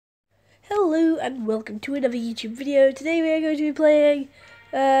and welcome to another YouTube video. Today we are going to be playing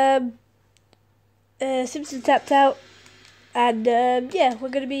Simpsons Tapped Out, and yeah, we're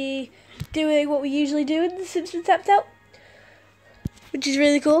going to be doing what we usually do in the Simpsons Tapped Out, which is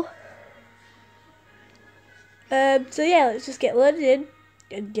really cool. So yeah, let's just get loaded in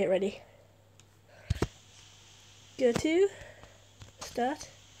and get ready. Go to start,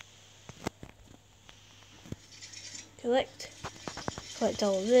 collect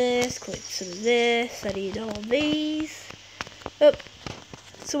all of this, collect some of this, I need all of these. Oh,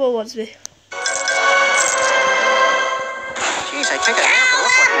 someone wants me. Jeez, I take a nap and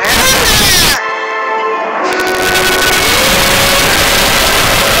look what happened.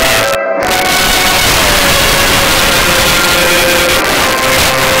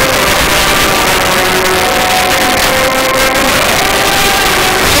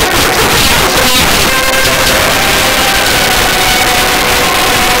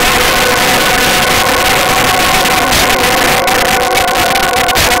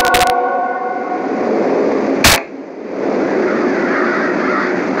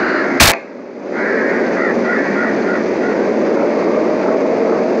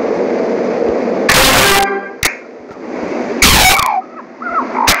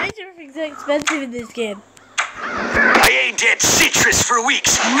 Expensive in this game. I ain't had citrus for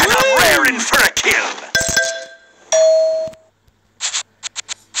weeks, and I'm raring for a kill.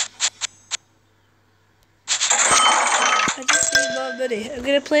 I just need more money. I'm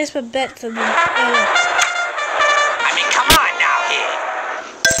gonna place my bets on them. I mean, come on now, here.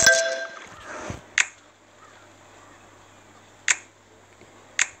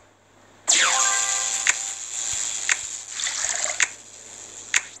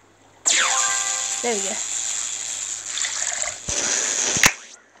 There we go.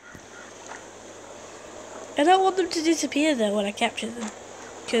 I don't want them to disappear though when I capture them,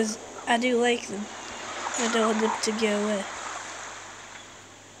 because I do like them. I don't want them to go away.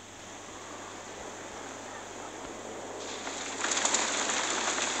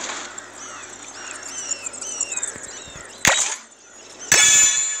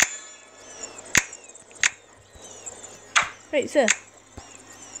 Right, so.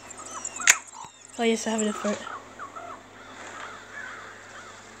 Oh yes, I have enough for it.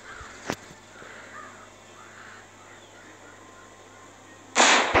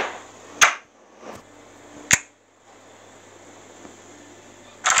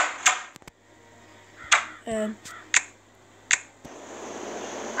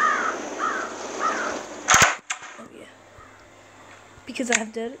 Oh yeah. Because I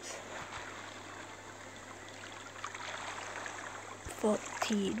have donuts.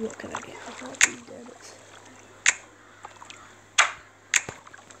 14, what can I get for 14 donuts?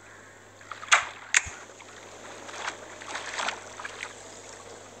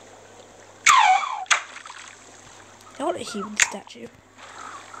 I want a human statue.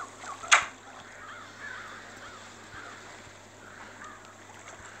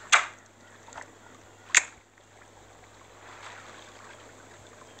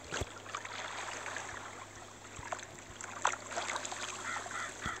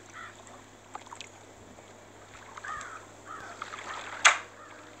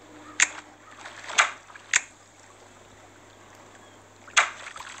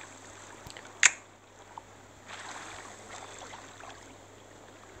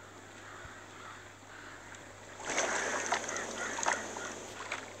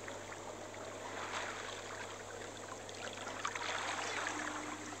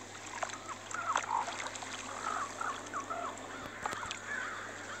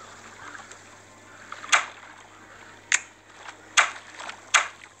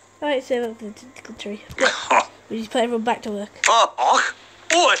 Alright, save up for the tentacle tree. We just put everyone back to work. Oh,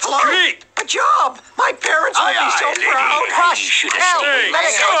 it's great. Good job! My parents will be so proud. Hush! Hell, let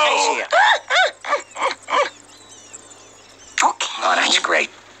it go, Casey. Okay. Oh, that's great.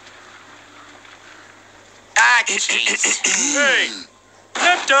 Ah, jeez. Hey,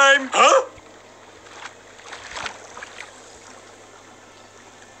 nap time. Huh?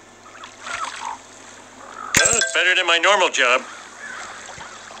 Well, it's better than my normal job.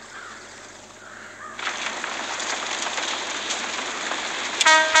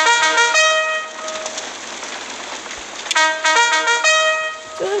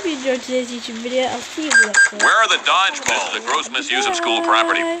 So I hope you enjoyed today's YouTube video. I'll see you in the next one. Where are the dodgeballs? The gross misuse of school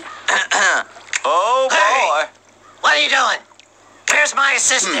property. Oh, boy. Hey, what are you doing? Where's my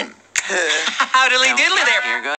assistant? Howdy diddly there.